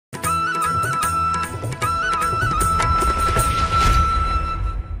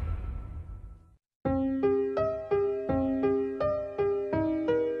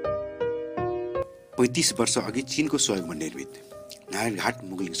35 वर्ष अघि चीनको सहयोगमा निर्मित नारायणघाट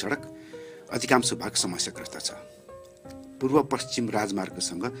मुगलिङ सडक अधिकांश भाग समस्याग्रस्त छ। पूर्व पश्चिम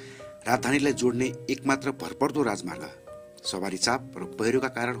राजमार्गसँग राजधानीलाई जोड्ने एकमात्र भरपर्दो राजमार्ग सवारी चाप र पहिरोका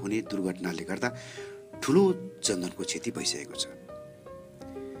कारण हुने दुर्घटनाले गर्दा ठूलो जनधनको क्षति भइसकेको छ।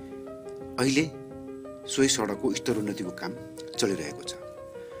 अहिले सोही सडकको स्तरोन्नतिको काम चलिरहेको छ।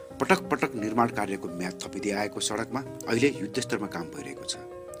 पटक पटक निर्माण कार्यको म्याद थपिँदै आएको सडकमा अहिले युद्धस्तरमा काम भइरहेको छ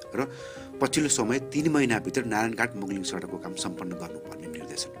र पछिल्लो समय 3 महिनाभित्र नारायणघाट मुगलिङ सडकको काम सम्पन्न गर्नुपर्ने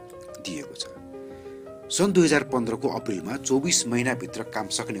निर्देशन दिएको छ। सन् 2015 को अप्रिलमा 24 महिनाभित्र काम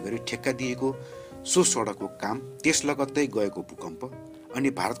सक्ने गरी ठेक्का दिएको सो सडकको काम त्यस लगत्तै गएको भूकम्प अनि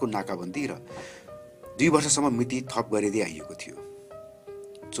भारतको नाकाबन्दी र 2 वर्षसम्म मिति थप गरिँदै आइएको थियो।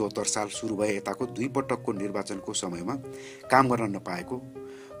 74 साल सुरु भए यताको 2 पटकको निर्वाचनको समयमा काम गर्न नपाएको,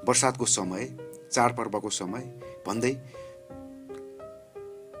 वर्षातको समय, चाडपर्वको समय भन्दै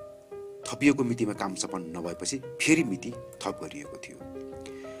थपिएको मितिमा काम सम्पन्न नभएपछि फेरि मिति थप गरिएको थियो।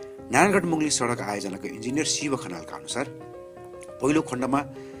 नारायणघाट मुगलिङ सडक आयोजनाको इन्जिनियर शिव खनालका अनुसार पहिलो खण्डमा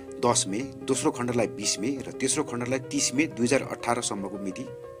 10 मे, दोस्रो खण्डलाई 20 मे र तेस्रो खण्डलाई 30 मे 2018 सम्मको मिति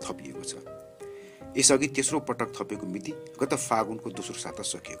थपिएको छ। यसअघि तेस्रो पटक थपेको मिति गत फागुनको दोस्रो साता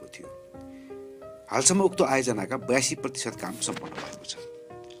सकिएको थियो। हालसम्म उक्त आयोजनाका 82% काम सम्पन्न भएको छ।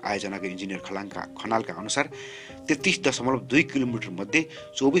 आयोजनाका इन्जिनियर खनालका अनुसार 33.2 किलोमिटर मध्ये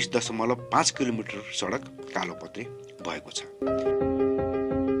 24.5 किलोमिटर सडक कालोपत्रे भएको छ।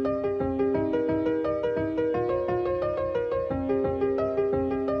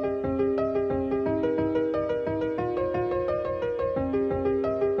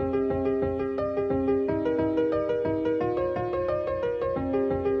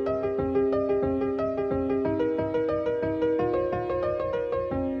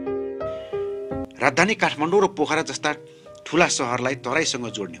 राजधानी काठमाडौँ र पोखरा जस्ता ठूला शहरलाई तराईसँग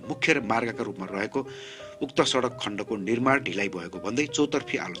जोड्ने मुख्य मार्गका रूपमा रहेको उक्त सडक खण्डको निर्माण ढिलाइ भएको भन्दै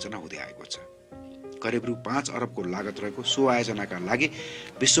चौतर्फी आलोचना हुँदै आएको छ। करिब रु 5 अरबको लागत रहेको सो आयोजनाका लागि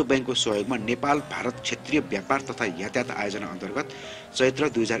विश्व बैंकको सहयोगमा नेपाल भारत क्षेत्रीय व्यापार तथा यातायात आयोजना अन्तर्गत चैत्र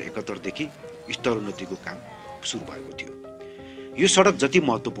 2071 देखि स्तरोन्नतिको काम सुरु भएको थियो। यो सडक जति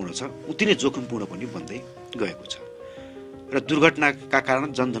महत्त्वपूर्ण छ उति नै जोखिमपूर्ण पनि बन्दै गएको छ र दुर्घटनाका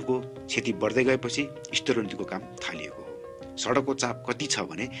कारण जनधनको क्षति बढ्दै गएपछि स्तरोन्नतिको काम थालिएको हो। सडकको चाप कति छ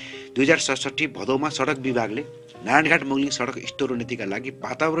भने 2067 भदौमा सडक विभागले नारायणघाट मुगलिङ सडक स्तरोन्नतिका लागि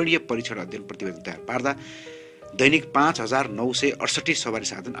वातावरणीय परीक्षण अध्ययन प्रतिवेदन तयार पार्दा दैनिक 5968 सवारी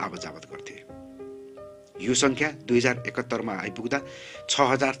साधन आवतजावत गर्थे। यो संख्या 2071 मा आइपुग्दा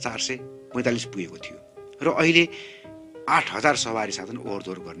 6445 पुगेको थियो र अहिले 8000 सवारी साधन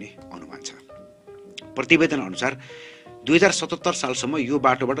ओहोरदोहोर गर्ने अनुमान छ। प्रतिवेदन अनुसार 2077 सालसम्म यो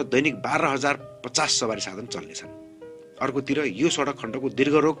बाटोबाट दैनिक 12050 सवारी साधन चल्नेछन्। अर्कोतिर यो सडक खण्डको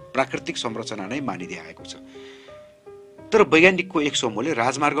दीर्घरोग प्राकृतिक संरचना नै मानिँदै आएको छ। तर वैज्ञानिकको एक समूहले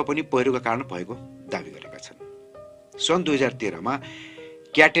राजमार्ग पनि पहिरोका कारण भएको दावी गरेका छन्। सन् 2013 मा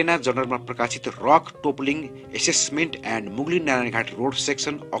क्याटेना जर्नलमा प्रकाशित rock टोपलिङ assessment and Mugling Narayanghat road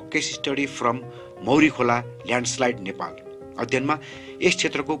section a case study from मौरीखोला landslide Nepal अध्ययनमा यस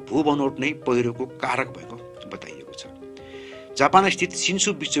क्षेत्रको भूबनोट नै पहिरोको कारक भएको बताइएको छ। जापान स्थित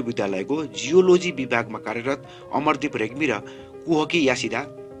सिन्सु विश्वविद्यालयको जियोलोजी विभागमा कार्यरत अमरदीप रेग्मी र कुहकी यासिदा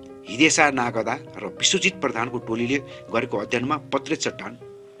हिदेसा नागदा र विश्वजित प्रधानको टोलीले गरेको अध्ययनमा पत्रे चट्टान,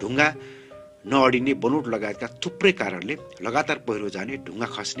 ढुङ्गा नअडिने बनोट लगायतका थुप्रै कारणले लगातार पहिरो जाने, ढुङ्गा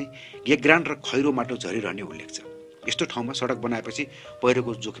खस्ने, गेग्रान र खैरो माटो झरिरहने उल्लेख छ। यस्तो ठाउँमा सडक बनाएपछि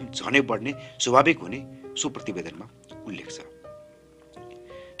पहिरोको जोखिम झनै बढ्ने स्वाभाविक हुने सो प्रतिवेदनमा उल्लेख छ।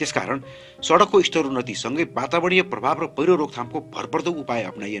 त्यसकारण सडकको स्तरोन्नतिसँगै वातावरणीय प्रभाव र पहिरो रोकथामको भरपर्दो उपाय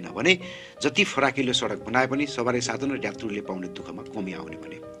अपनाइएन भने जति फराकिलो सडक बनाए पनि सवारी साधन र यात्रुले पाउने दुःखमा कमी आउने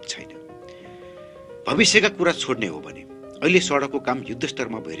भने छैन। भविष्यका कुरा छोड्ने हो भने अहिले सडकको काम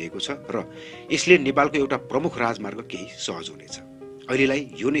युद्धस्तरमा भइरहेको छ र यसले नेपालको एउटा प्रमुख राजमार्ग केही सहज हुनेछ। अहिलेलाई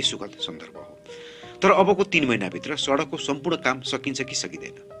यो नै सुखद सन्दर्भ हो। तर अबको 3 महिनाभित्र सडकको सम्पूर्ण काम सकिन्छ कि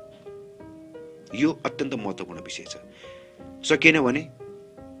सकिँदैन, यो अत्यन्त महत्त्वपूर्ण विषय छ। सकिएन भने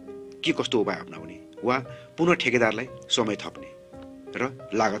के कस्तो उपाय अपनाउने वा पुनः ठेकेदारलाई समय थप्ने र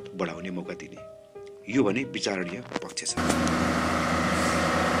लागत बढाउने मौका दिने, यो भने विचारणीय पक्ष छ।